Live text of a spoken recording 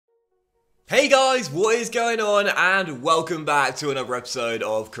Hey guys, what is going on? And welcome back to another episode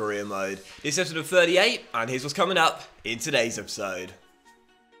of Career Mode. This is episode 38, and here's what's coming up in today's episode.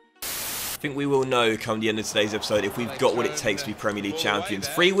 I think we will know come the end of today's episode if we've got what it takes to be Premier League champions.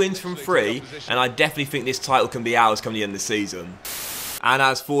 3 wins from 3, and I definitely think this title can be ours come the end of the season. And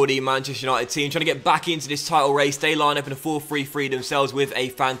as for the Manchester United team trying to get back into this title race, they line up in a 4-3-3 themselves with a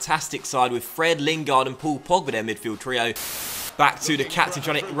fantastic side with Fred, Lingard and Paul Pogba, their midfield trio. Back to the captain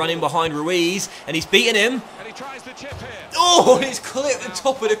trying to run in behind Ruiz, and he's beaten him. And he tries to chip here. Oh, and he's clipped the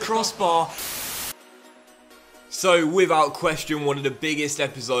top of the crossbar. So, without question, one of the biggest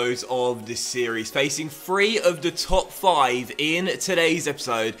episodes of this series, facing 3 of the top 5 in today's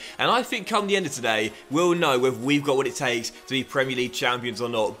episode. And I think come the end of today, we'll know whether we've got what it takes to be Premier League champions or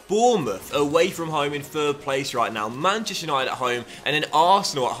not. Bournemouth away from home in 3rd place right now. Manchester United at home, and then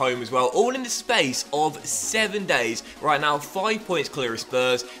Arsenal at home as well. All in the space of 7 days. Right now, 5 points clear of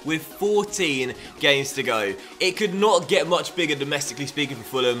Spurs with 14 games to go. It could not get much bigger domestically speaking for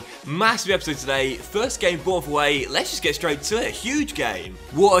Fulham. Massive episode today. First game, Bournemouth away. Let's just get straight to it. Huge game.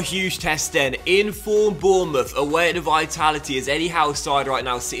 What a huge test then. In-form Bournemouth away at the Vitality as Eddie Howe's side right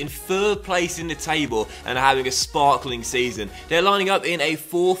now sitting 3rd place in the table and having a sparkling season. They're lining up in a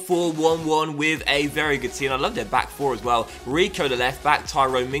 4-4-1-1 with a very good team. I love their back 4 as well. Rico the left back,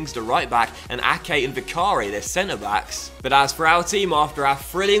 Tyrone Mings the right back, and Ake and Vicari their centre backs. But as for our team, after our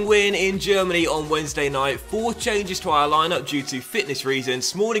thrilling win in Germany on Wednesday night, 4 changes to our lineup due to fitness reasons.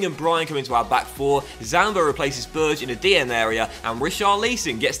 Smalling and Bryan come into our back 4. Zambo replaces Burge in the DM area, and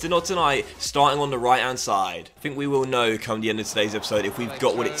Richarlison gets the nod tonight, starting on the right hand side. I think we will know come the end of today's episode if we've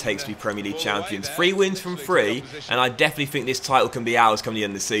got what it takes to be Premier League champions. 3 wins from 3, and I definitely think this title can be ours come the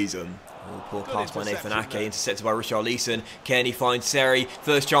end of the season. Oh, poor pass by Nathan Ake, intercepted by Richarlison. Kenny finds Seri,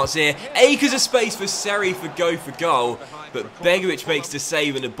 first chance here. Acres of space for Seri for goal, but Begovic makes the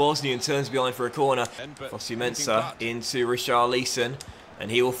save and the Bosnian turns behind for a corner. Fosu Mensah into Richarlison. And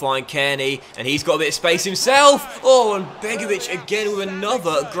he will find Kearney, and he's got a bit of space himself. Oh, and Begovic again with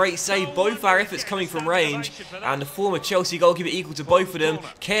another great save. Both our efforts coming from range, and the former Chelsea goalkeeper equal to both of them.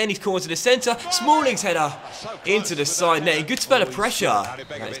 Kearney's corner to the centre. Smalling's header into the side net. Good spell of pressure.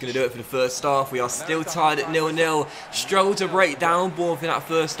 That's going to do it for the first half. We are still tied at 0-0. Struggled to break down Bournemouth in that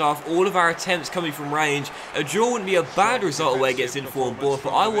first half. All of our attempts coming from range. A draw wouldn't be a bad result away against informed Bournemouth,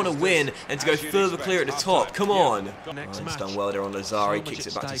 but I want to win and to go further clear at the top. Come on. He's done well there on Lazari. Kicks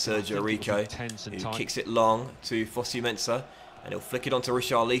it back to Sergio Rico, who kicks it long to Fosu Mensah, and he'll flick it onto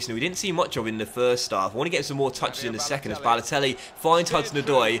Richarlison, who we didn't see much of in the first half. I want to get some more touches in the second as Balotelli finds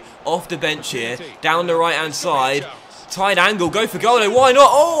Hudson-Odoi off the bench here, down the right hand side, tight angle, go for goal, why not?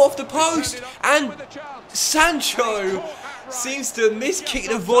 Oh, off the post, and Sancho seems to miss-kick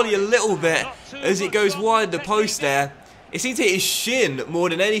the volley a little bit as it goes wide the post there. It seems to hit his shin more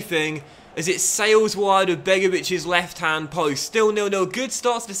than anything, as it sails wide of Begovic's left-hand post. Still 0-0. Good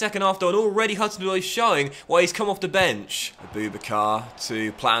start to the second half, though, and already Hudson-Odoi showing why he's come off the bench. Abubakar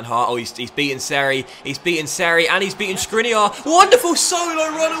to Plattenhardt. Oh, he's beaten Seri. He's beaten Seri, and he's beaten Skriniar. Wonderful solo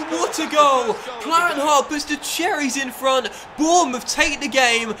run, and what a goal! Plattenhardt puts the cherries in front. Bournemouth take the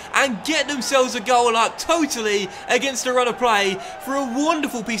game and get themselves a goal up totally against the run of play for a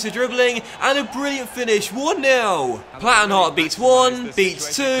wonderful piece of dribbling and a brilliant finish. 1-0. Plattenhardt beats 1,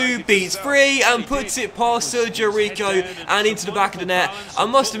 beats 2, beats 3 and puts it past Sergio Rico and into the back of the net. I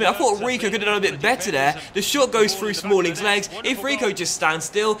must admit, I thought Rico could have done a bit better there. The shot goes through Smalling's legs. If Rico just stands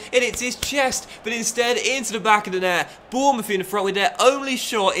still, it hits his chest, but instead into the back of the net. Bournemouth in front with their only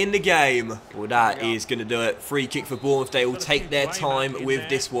shot in the game. Well, that is going to do it. Free kick for Bournemouth. They will take their time with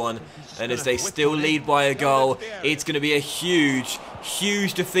this one, and as they still lead by a goal, it's going to be a huge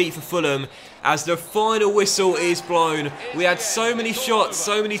defeat for Fulham as the final whistle is blown. We had so many shots,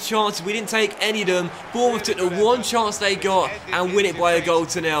 so many chances, we didn't take any of them. Bournemouth took the one chance they got and win it by a goal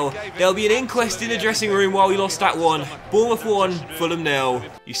to 0. There'll be an inquest in the dressing room while we lost that one. Bournemouth 1, Fulham 0.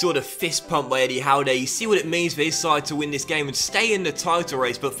 You saw the fist pump by Eddie Howe there. You see what it means for his side to win this game and stay in the title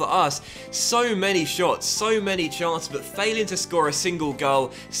race, but for us, so many shots, so many chances, but failing to score a single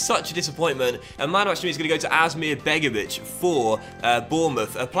goal, such a disappointment. And man of the match is going to go to Asmir Begovic for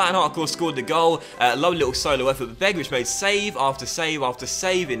Bournemouth. Plattenhardt, of course, scored the goal. Lovely little solo effort, but Begovic made save after save after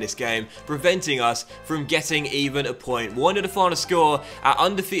save in this game, preventing us from getting even a point. 1 to the final score. Our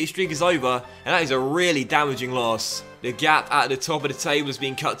undefeated streak is over, and that is a really damaging loss. The gap at the top of the table has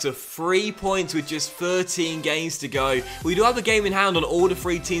been cut to 3 points with just 13 games to go. We do have a game in hand on all the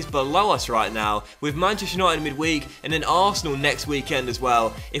 3 teams below us right now, with Manchester United midweek and then Arsenal next weekend as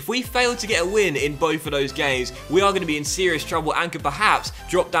well. If we fail to get a win in both of those games, we are going to be in serious trouble and could perhaps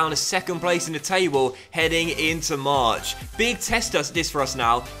drop down to 2nd place in the table heading into March. Big test this for us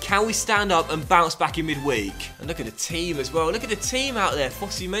now. Can we stand up and bounce back in midweek? And look at the team as well. Look at the team out there.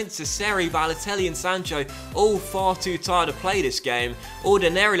 Fossi Mensah, Seri, Balotelli and Sancho all far too tired to play this game.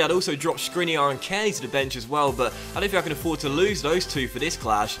 Ordinarily, I'd also drop Skriniar and Kearney to the bench as well, but I don't think I can afford to lose those two for this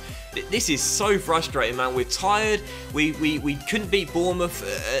clash. This is so frustrating, man. We're tired. We couldn't beat Bournemouth,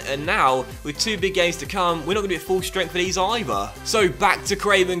 and now with 2 big games to come, we're not going to be at full strength for these either. So back to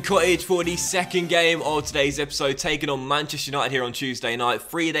Craven Cottage for the 2nd game of today's episode, taking on Manchester United here on Tuesday night,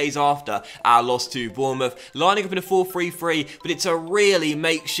 3 days after our loss to Bournemouth. Lining up in a 4-3-3, but it's a really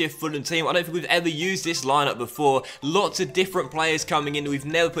makeshift Fulham team. I don't think we've ever used this lineup before. Lots of different players coming in that we've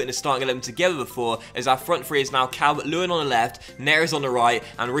never put in a starting 11 together before, as our front 3 is now Calvert-Lewin on the left, Neres on the right,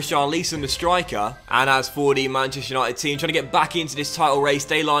 and Richarlison the striker. And as for the Manchester United team, trying to get back into this title race,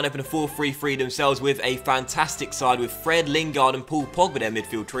 they line up in a 4-3-3 themselves with a fantastic side with Fred, Lingard and Paul Pogba, their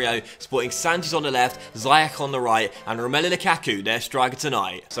midfield trio, supporting Sanchez on the left, Ziyech on the right, and Romelu Lukaku, their striker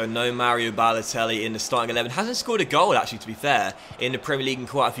tonight. So no Mario Balotelli in the starting 11. Hasn't scored a goal, actually, to be fair, in the Premier League in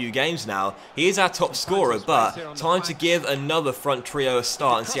quite a few games now. He is our top scorer, but time to give another front trio a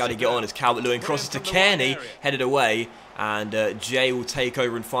start and see how they get on as Calvert-Lewin crosses to Kearney, headed away, and Jay will take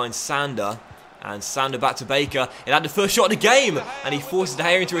over and find Sander. And Sander back to Baker. It had the first shot of the game, and he forces De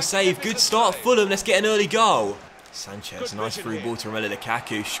Gea into a save. Good start, Fulham. Let's get an early goal. Sanchez, nice through ball to Romelu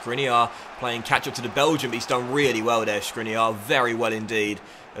Lukaku. Skriniar playing catch up to the Belgian, but he's done really well there, Skriniar. Very well indeed,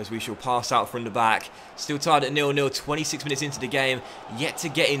 as we shall pass out from the back. Still tied at 0-0, 26 minutes into the game. Yet to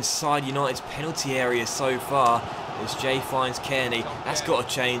get inside United's penalty area so far, as Jay finds Kearney. That's got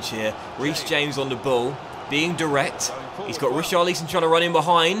to change here. Reece James on the ball, being direct. He's got Richarlison trying to run in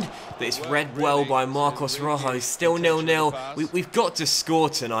behind, but it's read well by Marcos Rojo. Still 0-0. We've got to score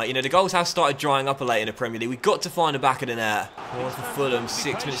tonight. You know, the goals have started drying up a late in the Premier League. We've got to find the back of the net. One for Fulham,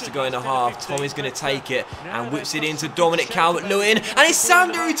 6 minutes to go in the half. Tommy's going to take it and whips it into Dominic Calvert-Lewin. And it's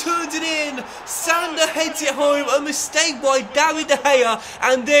Sander who turns it in. Sander heads it home. A mistake by David De Gea.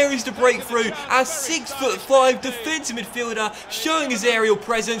 And there is the breakthrough. Our 6'5" defensive midfielder showing his aerial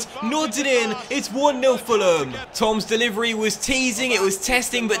presence. Nods it in. It's 1-0 Fulham. Tom's delivery was teasing. It was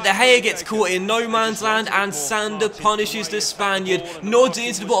testing, but De Gea gets caught in no man's land, and Sander punishes the Spaniard, nods it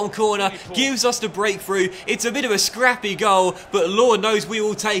into the bottom corner, gives us the breakthrough. It's a bit of a scrappy goal, but Lord knows we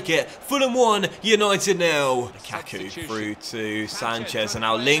will take it. Fulham 1, United 0. Lukaku through to Sanchez, and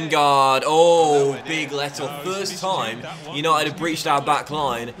now Lingard. Oh, big let off. First time United have breached our back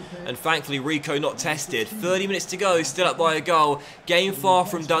line, and thankfully Rico not tested. 30 minutes to go, still up by a goal. Game far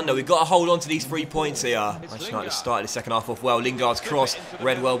from done though. We've got to hold on to these 3 points here. Manchester United started the second half off well. Lingard's cross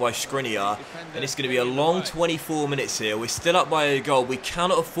read well by Skriniar, and it's going to be a long 24 minutes here. We're still up by a goal. We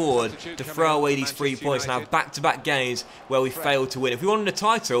cannot afford to throw away these 3 points and have back-to-back games where we failed to win. If we wanted a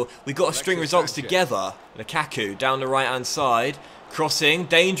title, we've got to string results together. Lukaku down the right-hand side, crossing,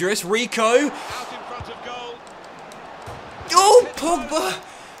 dangerous, Rico. Oh, Pogba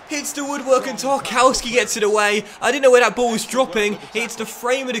hits the woodwork and Tarkowski gets it away. I didn't know where that ball was dropping. It's the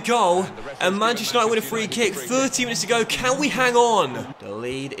frame of the goal, and Manchester United win a free kick. 30 minutes to go. Can we hang on? The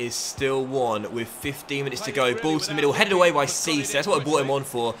lead is still 1 with 15 minutes to go. Ball to the middle, headed away by Cisse. That's what I brought him on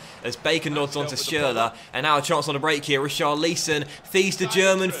for, as Baker nods on to Schürrle. And now a chance on the break here. Richarlison feeds the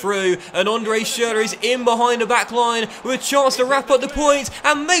German through, and Andre Schürrle is in behind the back line with a chance to wrap up the points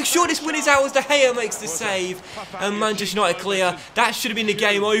and make sure this win is out as De Gea makes the save. And Manchester United clear. That should have been the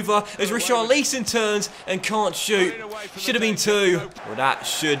game over, as Richarlison turns and can't shoot. Should have been 2. Well, that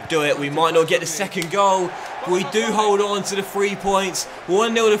should do it. We might not get the second goal, but we do hold on to the 3 points.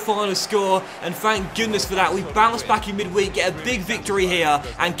 1-0 the final score, and thank goodness for that. We bounce back in midweek, get a big victory here,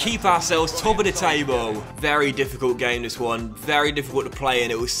 and keep ourselves top of the table. Very difficult game, this one. Very difficult to play in.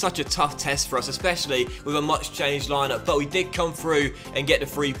 It was such a tough test for us, especially with a much changed lineup, but we did come through and get the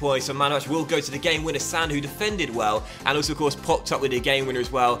 3 points. So man of the match will go to the game winner, Sander, who defended well, and also of course popped up with the game winner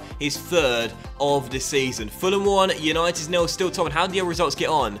as well, his 3rd of the season. Fulham 1, United 0, still top. And how did the other results get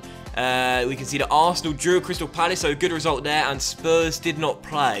on? We can see that Arsenal drew Crystal Palace, so a good result there, and Spurs did not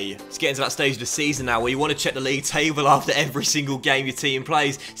play. Let's get into that stage of the season now where you want to check the league table after every single game your team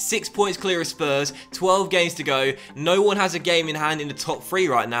plays. 6 points clear of Spurs, 12 games to go. No one has a game in hand in the top 3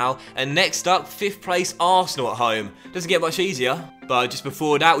 right now, and next up, 5th place Arsenal at home. Doesn't get much easier. But just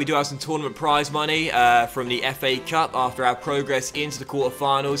before that, we do have some tournament prize money from the FA Cup after our progress into the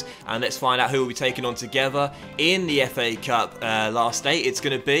quarterfinals. And let's find out who will be taking on together in the FA Cup last day. It's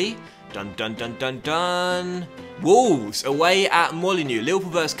going to be dun dun dun dun dun. Wolves away at Molineux.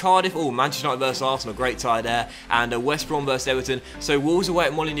 Liverpool versus Cardiff. Oh, Manchester United versus Arsenal. Great tie there. And West Brom versus Everton. So Wolves away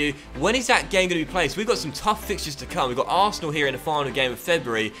at Molineux. When is that game going to be played? So we've got some tough fixtures to come. We've got Arsenal here in the final game of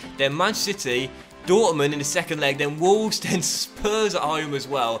February. Then Manchester City, Dortmund in the second leg, then Wolves, then Spurs at home as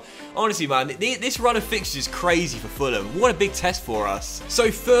well. Honestly, man, this run of fixtures is crazy for Fulham. What a big test for us.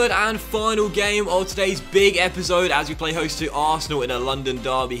 So, third and final game of today's big episode as we play host to Arsenal in a London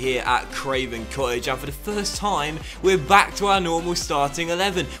derby here at Craven Cottage. And for the first time, we're back to our normal starting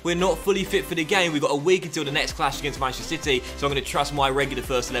 11. We're not fully fit for the game. We've got a week until the next clash against Manchester City, so I'm going to trust my regular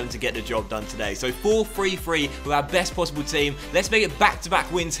first 11 to get the job done today. So, 4-3-3 with our best possible team. Let's make it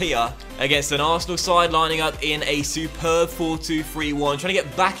back-to-back wins here against an Arsenal side lining up in a superb 4-2-3-1, trying to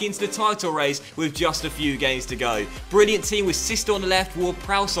get back into the title race with just a few games to go. Brilliant team with Sister on the left,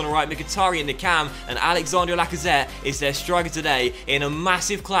 Ward-Prowse on the right, Mkhitaryan in the cam, and Alexandre Lacazette is their striker today in a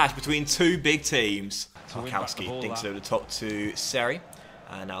massive clash between two big teams. Tarkowski dinks it over the top to Seri.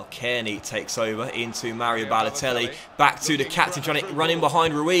 And now Kearney takes over into Mario Balotelli. Back to the captain, trying to run in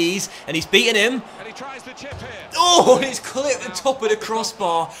behind Ruiz. And he's beaten him. Oh, and it's clipped the top of the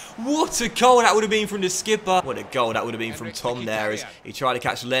crossbar. What a goal that would have been from the skipper. What a goal that would have been from Tom there as he tried to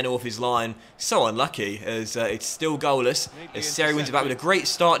catch Leno off his line. So unlucky as it's still goalless. As Seri wins it back with a great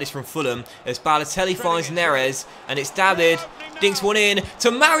start this from Fulham. As Balotelli finds Neres. And it's David. Dinks one in to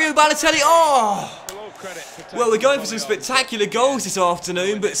Mario Balotelli. Oh! Well, we're going for some spectacular goals this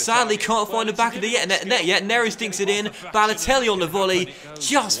afternoon, but sadly can't find the back of the net yet. Neres dinks it in. Balotelli on the volley,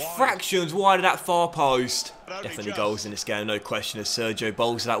 just fractions wide of that far post. Definitely goals in this game, no question, as Sergio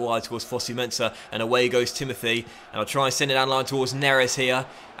bowls that wide towards Fossey Mensah, and away goes Timothy. And I'll try and send it down the line towards Neres here.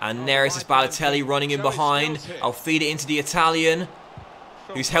 And Neres is Balotelli running in behind. I'll feed it into the Italian,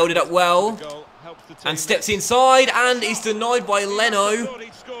 who's held it up well. And steps inside, and is denied by Leno.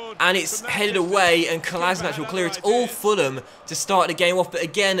 And it's headed away, and Kolasinac will clear. It's all Fulham to start the game off, but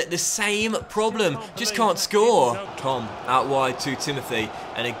again, the same problem. Just can't score. Tom out wide to Timothy,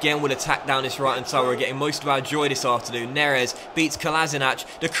 and again we'll attack down this right-hand side. We're getting most of our joy this afternoon. Neres beats Kolasinac.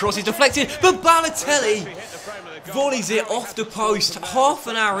 The cross is deflected, but Balotelli volleys it off the post. Half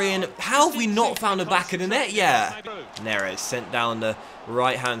an hour in, how have we not found the back of the net yet? Neres sent down the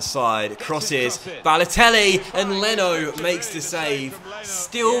right-hand side, crosses, Balotelli, and Leno makes the save.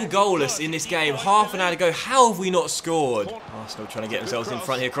 Still goalless in this game, half an hour to go. How have we not scored? Arsenal trying to get themselves in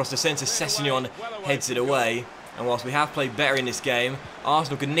front here across the centre. Sessegnon heads it away. And whilst we have played better in this game,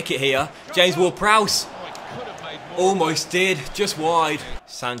 Arsenal can nick it here. James Ward-Prowse almost did, just wide.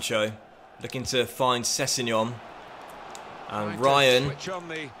 Sancho looking to find Sessegnon. And Ryan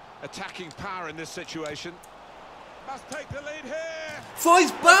attacking power in this situation. Must take the lead here.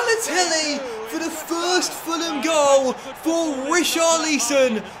 Finds Balotelli for the first Fulham goal for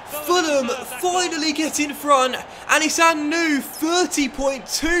Richarlison. Fulham finally get in front, and it's our new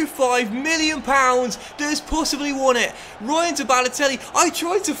 £30.25 million that has possibly won it. Ryan to Balotelli. I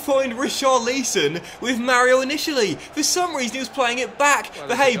tried to find Richarlison with Mario initially. For some reason he was playing it back,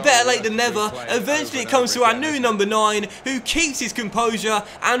 but hey, better late than never. Eventually it comes to our new number 9, who keeps his composure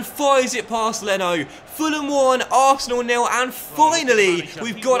and fires it past Leno. Fulham 1, Arsenal 0, and finally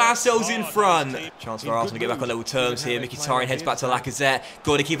we've got ourselves in front. Chance for Arsenal to get back on level terms here. Mkhitaryan heads back to Lacazette.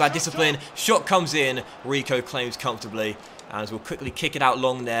 Got to keep our discipline. Shot comes in. Rico claims comfortably. And as we'll quickly kick it out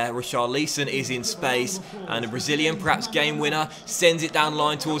long there, Richarlison is in space, and the Brazilian, perhaps game winner, sends it down the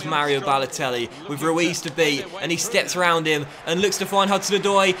line towards Mario Balotelli with Ruiz to beat, and he steps around him and looks to find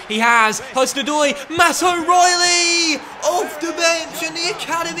Hudson-Odoi. He has Hudson-Odoi, Matt O'Reilly off the bench, and the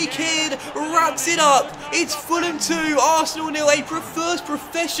academy kid wraps it up. It's Fulham 2, Arsenal 0, a first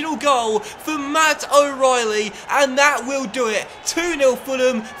professional goal for Matt O'Reilly, and that will do it. 2-0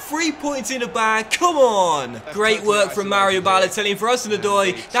 Fulham, 3 points in the bag. Come on! Great work from Mario Balotelli for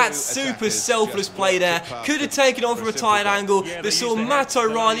Hudson-Odoi. That super selfless play there. Could have taken on from a tight angle, but saw Matt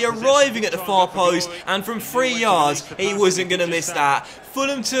O'Reilly arriving at the far post, and from 3 yards, he wasn't going to miss that.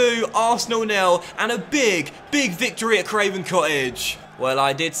 Fulham 2, Arsenal 0, and a big victory at Craven Cottage. Well,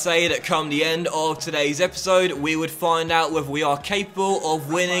 I did say that come the end of today's episode, we would find out whether we are capable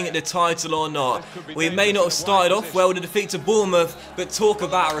of winning the title or not. We may not have started off well with the defeat to Bournemouth, but talk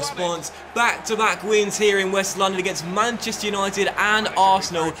about a response. Back-to-back wins here in West London against Manchester United and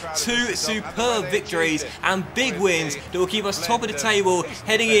Arsenal. 2 superb victories and big wins that will keep us top of the table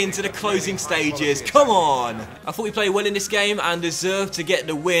heading into the closing stages. Come on! I thought we played well in this game and deserved to get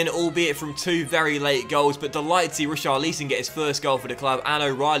the win, albeit from 2 very late goals, but delighted to see Richarlison get his first goal for the club and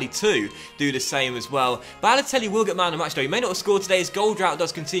O'Reilly too do the same as well. Balotelli will get man of the match though. He may not have scored today, his goal drought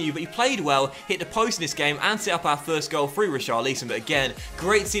does continue, but he played well, hit the post in this game and set up our first goal through Richarlison. But again,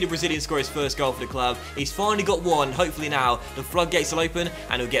 great to see the Brazilian score his first goal for the club. He's finally got one. Hopefully now the floodgates will open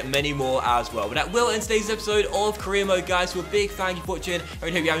and he'll get many more as well. But that will end today's episode of Career Mode, guys. So a big thank you for watching. I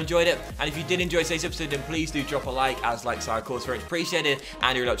really hope you have enjoyed it, and if you did enjoy today's episode, then please do drop a like, as likes are of course very much appreciated,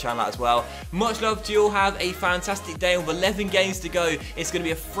 and your channel as well. Much love to you all. Have a fantastic day. With 11 games to go, it's going to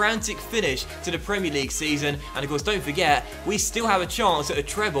be a frantic finish to the Premier League season, and of course don't forget we still have a chance at a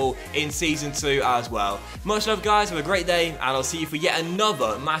treble in season 2 as well. Much love, guys. Have a great day, and I'll see you for yet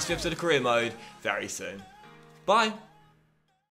another massive episode of Career Mode very soon. Bye.